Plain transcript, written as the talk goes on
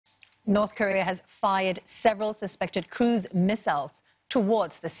North Korea has fired several suspected cruise missiles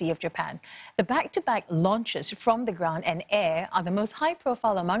towards the Sea of Japan. The back-to-back launches from the ground and air are the most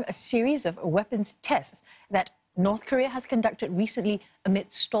high-profile among a series of weapons tests that North Korea has conducted recently amid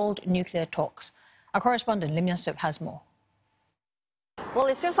stalled nuclear talks. Our correspondent Lim Yun-suk has more. Well,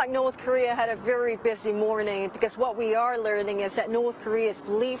 it seems like North Korea had a very busy morning because what we are learning is that North Korea is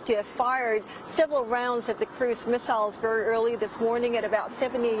believed to have fired several rounds of the cruise missiles very early this morning at about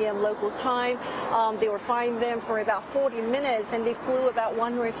 7 a.m. local time. They were firing them for about 40 minutes and they flew about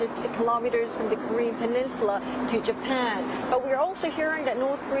 150 kilometers from the Korean peninsula to Japan. But we're also hearing that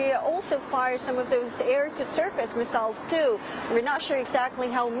North Korea also fired some of those air-to-surface missiles too. We're not sure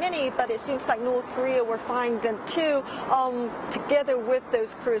exactly how many, but it seems like North Korea were firing them too together with those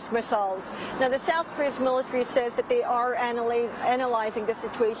cruise missiles. Now, the South Korea's military says that they are analyzing the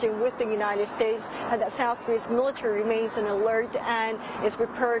situation with the United States and that South Korea's military remains on alert and is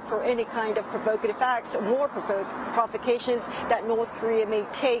prepared for any kind of provocative acts or more provocations that North Korea may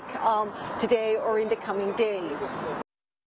take today or in the coming days.